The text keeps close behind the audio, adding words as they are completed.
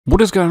What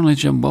is going on, ladies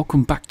and gentlemen?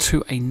 Welcome back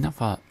to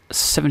another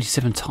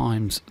 77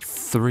 times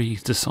 3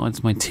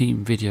 decides my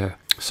team video.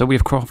 So we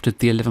have crafted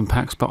the 11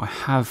 packs, but I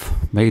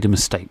have made a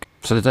mistake.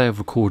 So the day of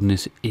recording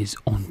this is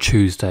on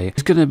Tuesday.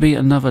 It's going to be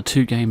another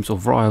 2 games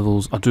of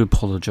Rivals. I do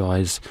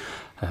apologise,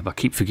 but I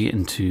keep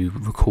forgetting to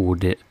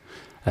record it.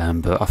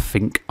 But I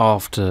think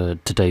after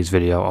today's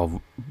video,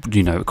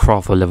 I'll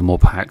craft 11 more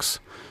packs,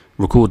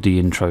 record the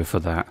intro for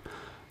that,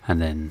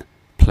 and then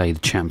play the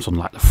champs on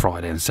like the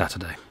Friday and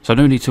Saturday. So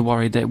no need to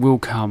worry, that will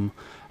come.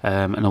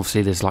 And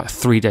obviously there's like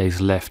 3 days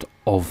left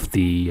of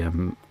the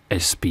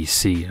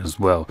SBC as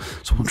well,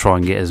 so I'll try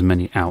and get as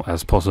many out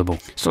as possible.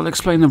 So I'll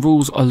explain the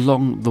rules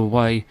along the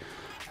way.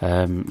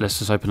 Let's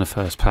just open the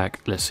first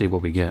pack. Let's see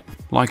what we get.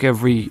 Like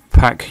every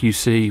pack you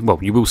see, well,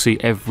 you will see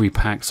every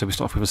pack. So we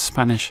start off with a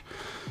Spanish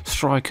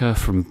striker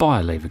from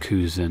Bayer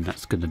Leverkusen.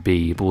 That's going to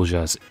be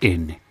Borjas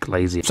in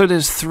Glazier. So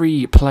there's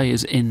 3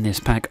 players in this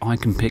pack. I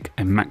can pick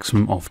a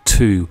maximum of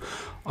 2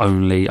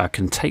 only. I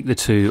can take the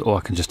 2 or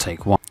I can just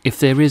take 1. If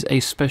there is a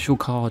special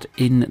card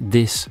in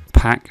this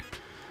pack,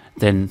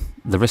 then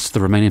the rest of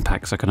the remaining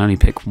packs I can only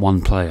pick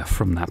 1 player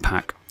from that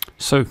pack.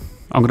 So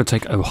I'm going to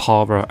take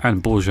O'Hara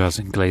and Borjas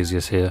and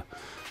Glaziers here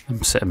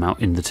and set them out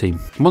in the team.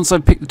 Once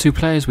I've picked the 2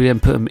 players, we then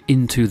put them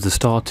into the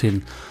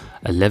starting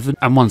 11,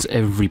 and once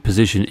every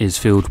position is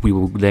filled, we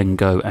will then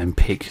go and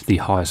pick the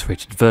highest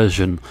rated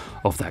version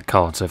of that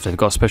card. So if they've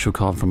got a special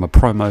card from a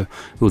promo,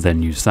 we'll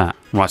then use that.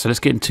 Right, so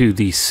let's get into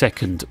the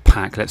second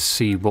pack. Let's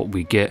see what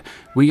we get.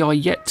 We are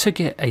yet to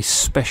get a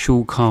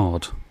special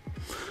card,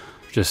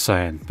 just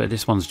saying, but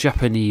this one's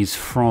Japanese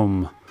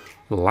from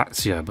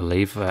Lazio, I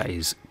believe. That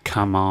is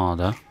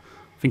Kamada. I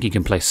think he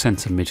can play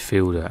centre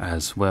midfielder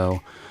as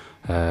well.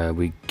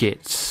 We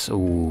get,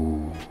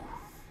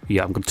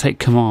 yeah, I'm going to take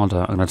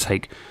Kamada. I'm going to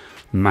take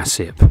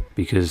Masip,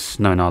 because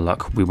knowing our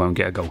luck, we won't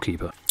get a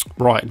goalkeeper.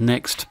 Right,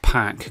 next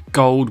pack,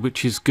 gold,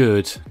 which is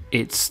good.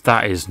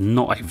 That is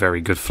not a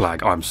very good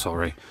flag, I'm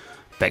sorry.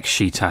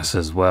 Bekshitas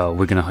as well.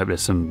 We're going to hope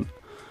there's some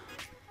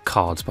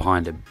cards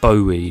behind it.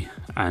 Bowie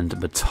and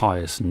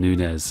Matthias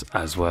Nunes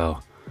as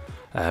well.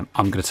 I'm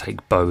going to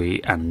take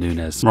Bowie and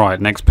Nunes. Right,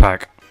 next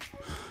pack.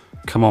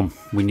 Come on,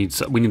 we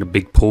need a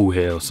big pull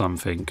here or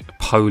something.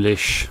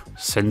 Polish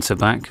centre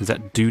back. Is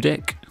that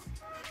Dudek?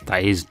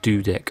 That is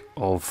Dudek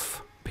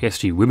of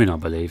PSG Women, I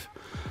believe.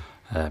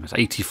 It's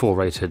 84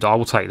 rated. I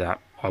will take that.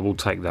 I will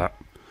take that.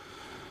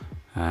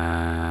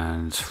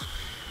 And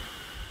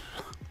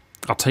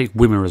I'll take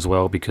Wimmer as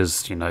well,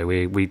 because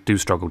we do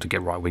struggle to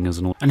get right wingers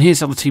and all. And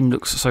here's how the team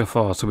looks so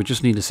far. So we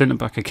just need a centre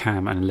back, a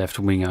cam, and a left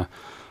winger,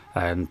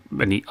 and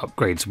any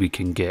upgrades we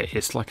can get.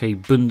 It's like a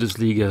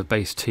Bundesliga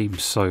based team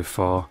so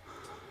far,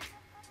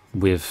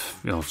 with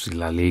obviously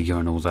La Liga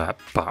and all that,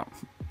 but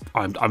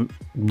I'm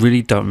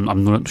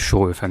not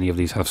sure if any of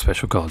these have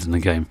special cards in the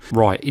game.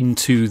 Right,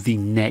 into the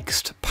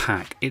next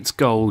pack. It's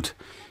gold.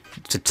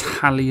 It's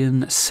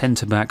Italian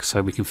centre back,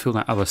 so we can fill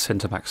that other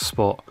centre back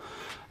spot.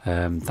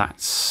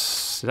 That's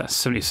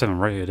 77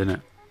 rated, isn't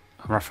it?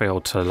 Rafael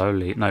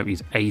Toloi. No,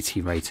 he's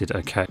 80 rated.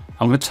 Okay,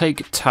 I'm going to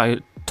take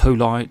Toloi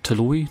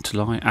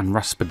and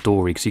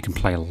Raspadori, because he can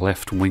play a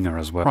left winger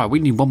as well. Right, we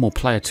need one more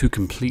player to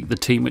complete the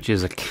team, which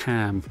is a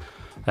cam.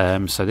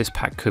 So this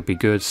pack could be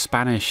good.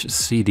 Spanish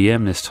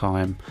CDM this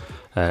time.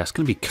 It's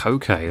going to be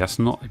Koke. That's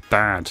not a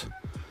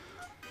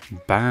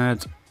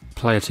bad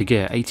player to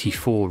get.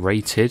 84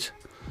 rated.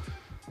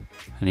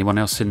 Anyone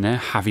else in there?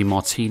 Javi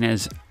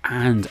Martinez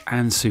and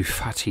Ansu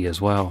Fati as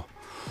well.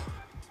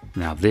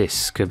 Now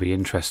this could be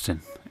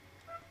interesting.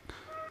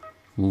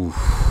 Ooh.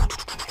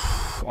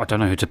 I don't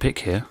know who to pick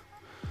here.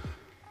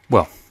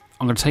 Well,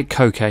 I'm going to take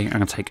Koke, and I'm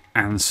going to take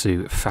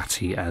Ansu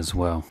Fati as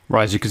well.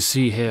 Right, as you can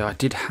see here, I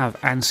did have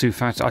Ansu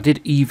Fati. I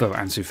did Evo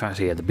Ansu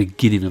Fati at the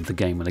beginning of the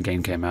game when the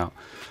game came out.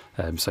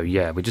 So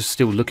yeah, we're just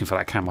still looking for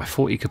that cam. I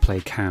thought he could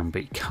play cam,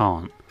 but he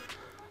can't.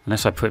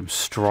 Unless I put him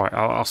striker.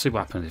 I'll see what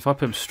happens. If I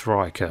put him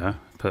striker,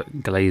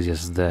 put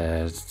Glaziers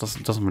there, it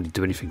doesn't really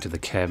do anything to the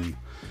chem.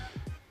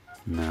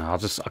 No, I'll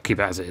keep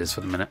it as it is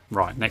for the minute.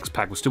 Right, next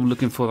pack. We're still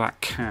looking for that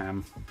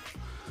cam.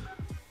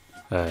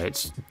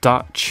 It's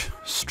Dutch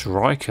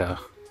striker.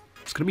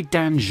 It's going to be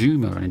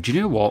DANJUMA, and do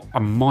you know what? I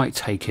might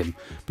take him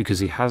because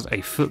he has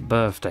a FUT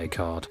birthday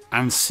card.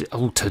 And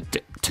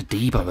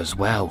Todibo as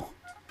well.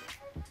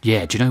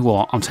 Yeah, do you know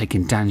what? I'm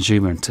taking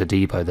DANJUMA and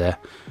Todibo there,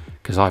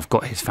 because I've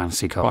got his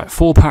fantasy card. Right,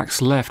 4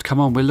 packs left. Come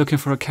on, we're looking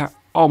for a cap.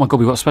 Oh my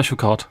god, we've got a special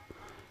card.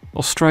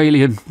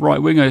 Australian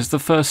right winger is the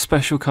first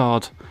special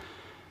card.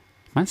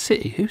 Man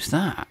City, who's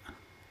that?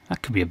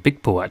 That could be a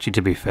big ball, actually,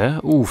 to be fair.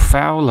 Ooh,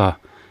 Fowler.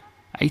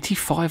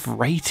 85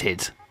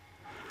 rated.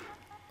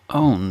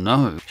 Oh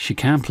no, she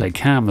can play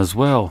cam as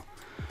well.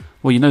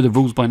 Well, you know the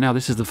rules by now.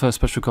 This is the first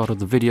special card of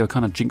the video. I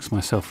kind of jinxed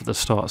myself at the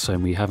start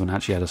saying we haven't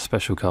actually had a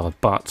special card,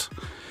 but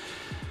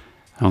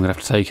I'm going to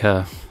have to take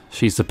her.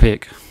 She's the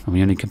pick, and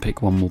we only can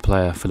pick 1 more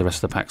player for the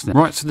rest of the packs.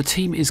 Right, so the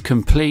team is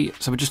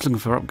complete. So we're just looking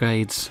for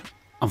upgrades.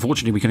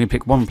 Unfortunately, we can only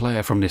pick 1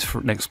 player from this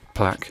next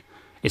pack.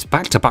 It's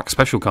back-to-back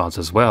special cards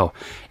as well.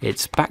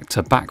 It's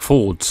back-to-back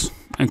forwards.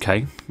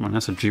 Okay, well,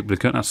 that's a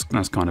duplicate.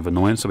 That's kind of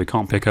annoying, so we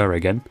can't pick her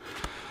again.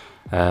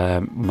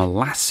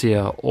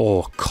 Malacia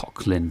or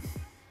Coughlin.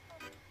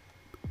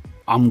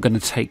 I'm going to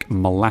take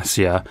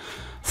Malacia.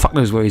 Fuck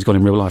knows where he's gone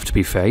in real life, to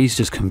be fair. He's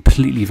just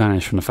completely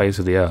vanished from the face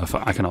of the earth.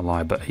 I cannot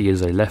lie, but he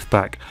is a left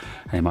back,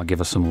 and he might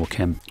give us some more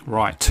chem.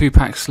 Right, 2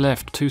 packs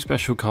left. 2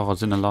 special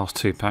cards in the last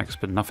 2 packs,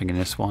 but nothing in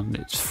this one.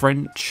 It's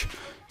French,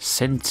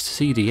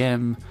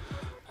 CDM.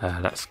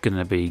 That's going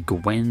to be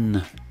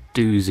Gwen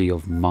Doozy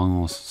of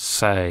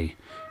Marseille.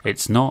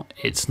 It's not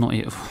it.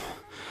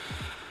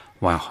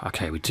 Wow,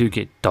 okay, we do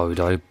get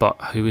Dodo,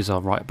 but who is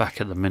our right back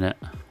at the minute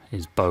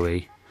is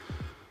Bowie.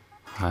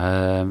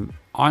 I'm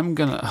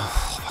gonna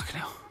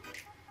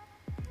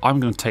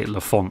take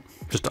Lafont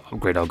just to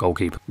upgrade our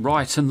goalkeeper.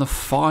 Right, and the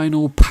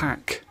final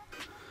pack.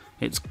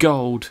 It's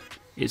gold.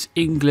 It's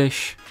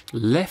English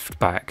left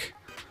back.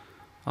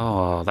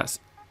 Oh, that's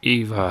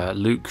either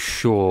Luke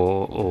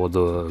Shaw or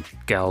the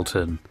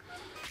Galton.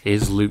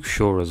 Is Luke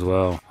Shaw as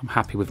well. I'm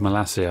happy with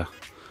Malacia.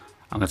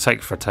 I'm going to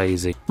take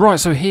Fratesi. Right,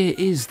 so here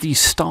is the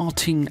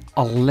starting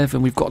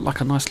 11. We've got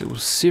like a nice little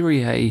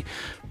Serie A,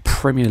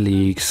 Premier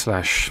League /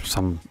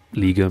 some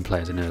Ligue 1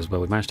 players in there as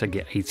well. We managed to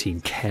get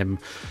 18 chem.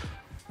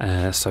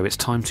 So it's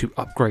time to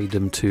upgrade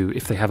them to,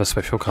 if they have a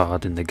special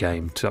card in the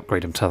game, to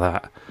upgrade them to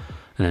that.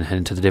 And then head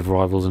into the Div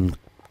Rivals and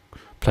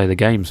play the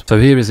games. So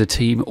here is a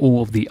team.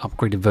 All of the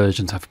upgraded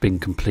versions have been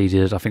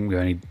completed. I think we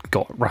only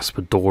got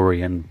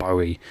Raspadori and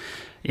Bowie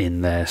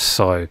in there.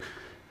 So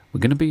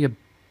we're going to be a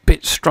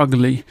bit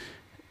struggly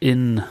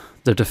in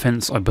the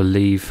defence, I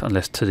believe,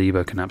 unless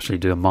Tadibo can actually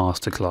do a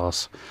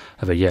masterclass.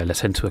 But yeah,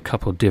 let's head into a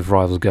couple of Div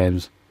Rivals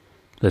games.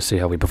 Let's see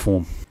how we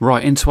perform.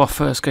 Right, into our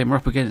first game. We're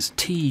up against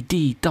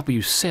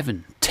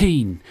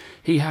TDW17.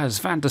 He has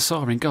Van der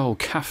Sar in goal,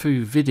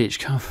 Cafu, Vidic,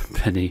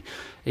 Company,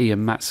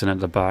 Ian Matson at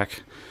the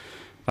back.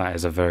 That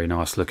is a very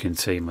nice looking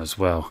team as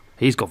well.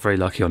 He's got very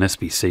lucky on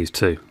SBCs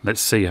too.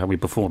 Let's see how we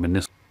perform in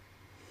this.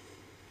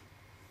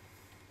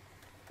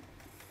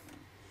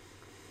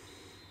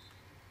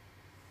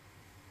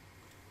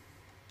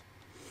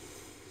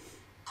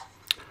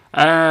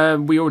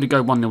 We already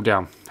go 1-0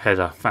 down.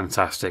 Header,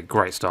 fantastic.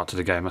 Great start to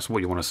the game. That's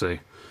what you want to see.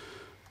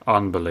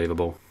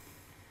 Unbelievable.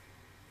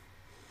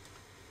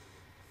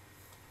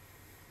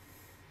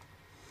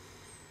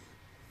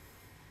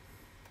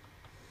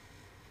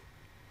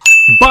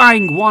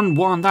 Bang!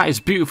 1-1. That is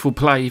beautiful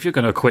play. If you're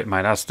going to quit,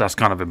 mate, that's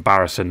kind of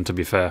embarrassing, to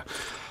be fair.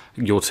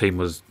 Your team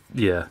was,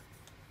 yeah.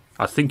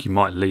 I think he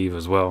might leave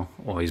as well,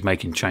 or he's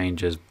making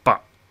changes,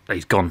 but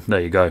he's gone.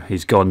 There you go.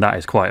 He's gone. That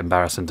is quite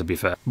embarrassing, to be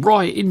fair.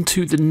 Right,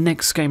 into the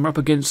next game. We're up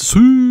against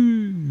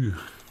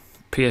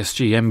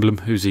PSG emblem.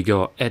 Who's he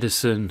got?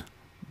 Edison,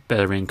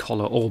 Bellerin,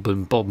 Collar,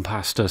 Orban,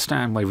 Bompasta,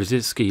 Stanway,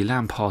 Rosicki,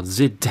 Lampard,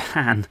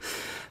 Zidane,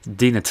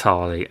 Di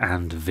Natale,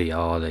 and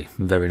Vialli.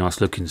 Very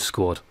nice looking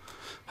squad.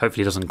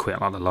 Hopefully he doesn't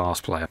quit like the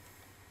last player.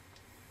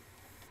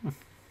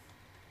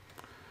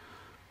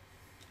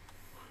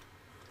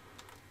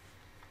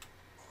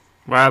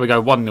 Well, we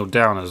go 1-0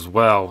 down as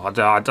well. I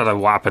don't know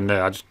what happened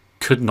there. I just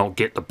could not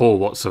get the ball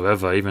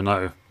whatsoever, even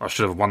though I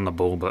should have won the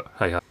ball, but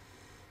hey.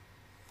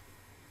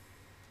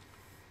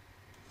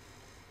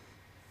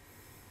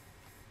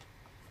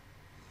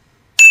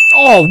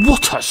 Oh,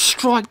 what a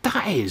strike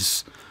that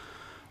is!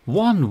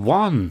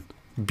 1-1.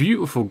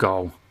 Beautiful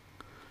goal.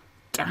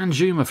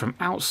 DANJUMA from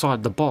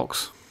outside the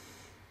box.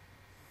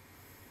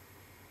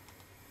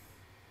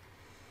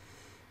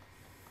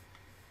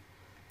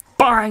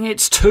 Bang!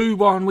 It's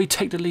 2-1. We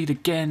take the lead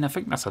again. I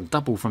think that's a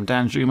double from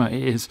DANJUMA.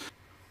 It is.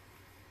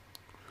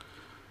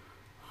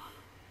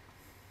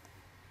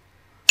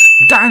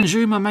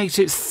 DANJUMA makes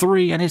it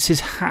 3, and it's his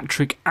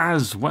hat-trick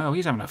as well.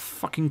 He's having a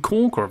fucking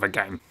corker of a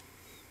game.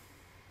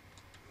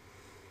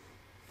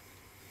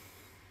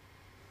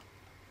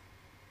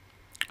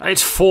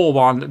 It's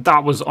 4-1.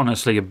 That was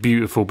honestly a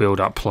beautiful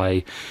build-up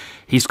play.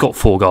 He's got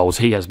 4 goals.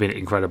 He has been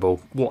incredible.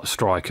 What a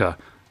striker.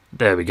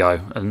 There we go.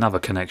 Another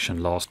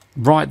connection lost.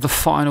 Right, the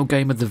final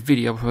game of the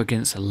video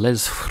against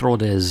Les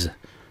Frodes.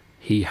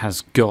 He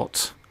has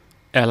got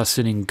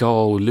Ellison in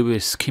goal,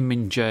 Lewis, Kim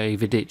Min-jae,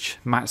 Vidic,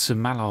 Matson,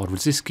 Mallard,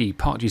 Rosicki,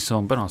 Park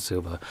Ji-sung, Bernard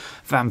Silva,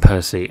 Van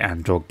Persie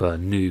and Drogba.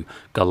 New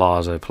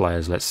Galazzo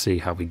players. Let's see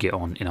how we get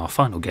on in our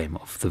final game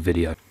of the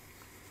video.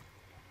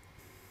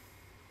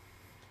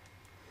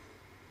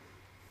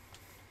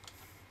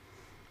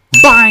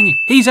 Bang!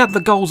 He's had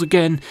the goals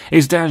again.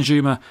 It's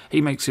DANJUMA.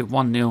 He makes it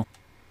 1-0.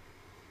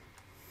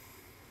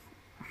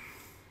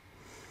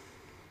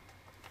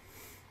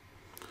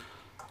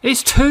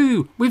 It's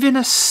 2 within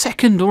a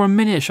second or a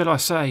minute, should I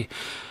say.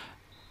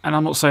 And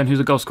I'm not saying who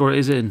the goal scorer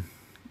is in,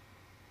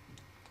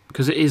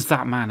 because it is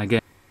that man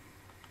again.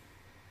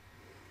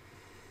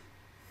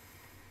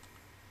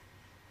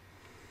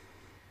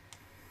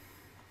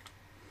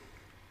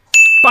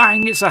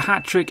 Bang! It's a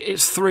hat-trick.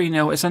 It's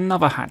 3-0. It's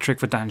another hat-trick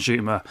for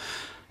DANJUMA.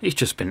 He's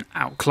just been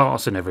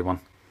outclassing everyone.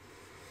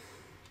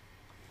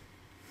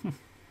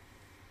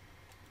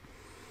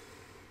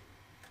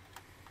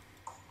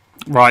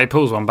 Right, he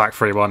pulls one back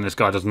 3-1. This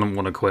guy doesn't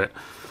want to quit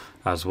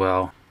as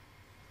well.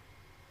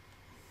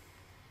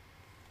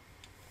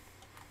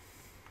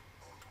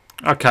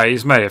 Okay,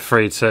 he's made it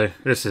 3-2.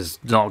 This is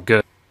not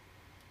good.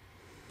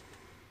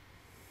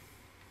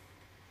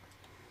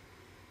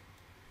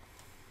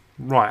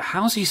 Right,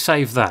 how's he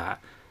saved that?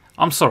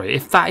 I'm sorry,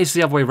 if that is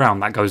the other way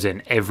around, that goes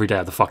in every day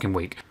of the fucking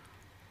week.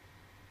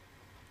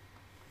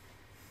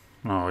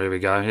 Oh, here we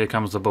go. Here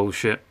comes the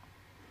bullshit.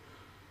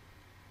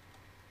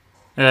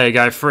 There you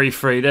go,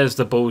 3-3. There's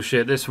the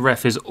bullshit. This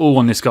ref is all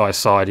on this guy's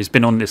side. He's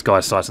been on this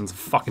guy's side since the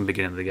fucking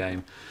beginning of the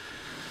game.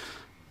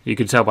 You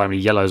can tell by how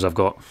many yellows I've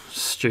got.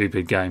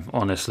 Stupid game,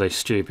 honestly,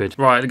 stupid.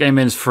 Right, the game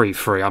ends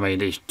 3-3.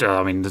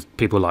 I mean,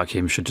 people like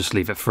him should just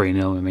leave it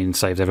 3-0. I mean,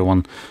 saves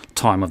everyone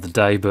time of the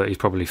day, but he's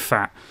probably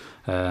fat.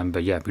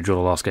 But yeah, we draw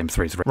the last game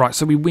 3-3. Right,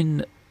 so we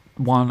win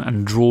 1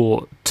 and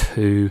draw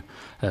 2.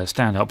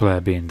 Standout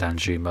player being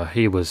DANJUMA.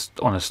 He was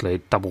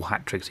honestly double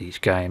hat tricks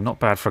each game.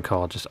 Not bad for a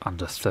card, just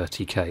under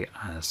 30k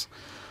as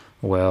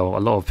well. A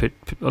lot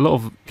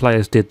of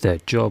players did their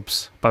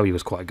jobs. Bowie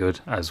was quite good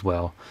as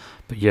well.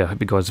 But yeah, I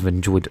hope you guys have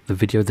enjoyed the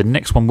video. The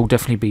next one will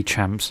definitely be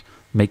champs.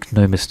 Make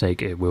no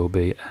mistake, it will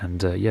be.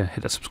 And yeah,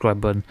 hit that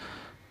subscribe button.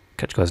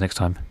 Catch you guys next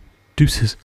time. Deuces.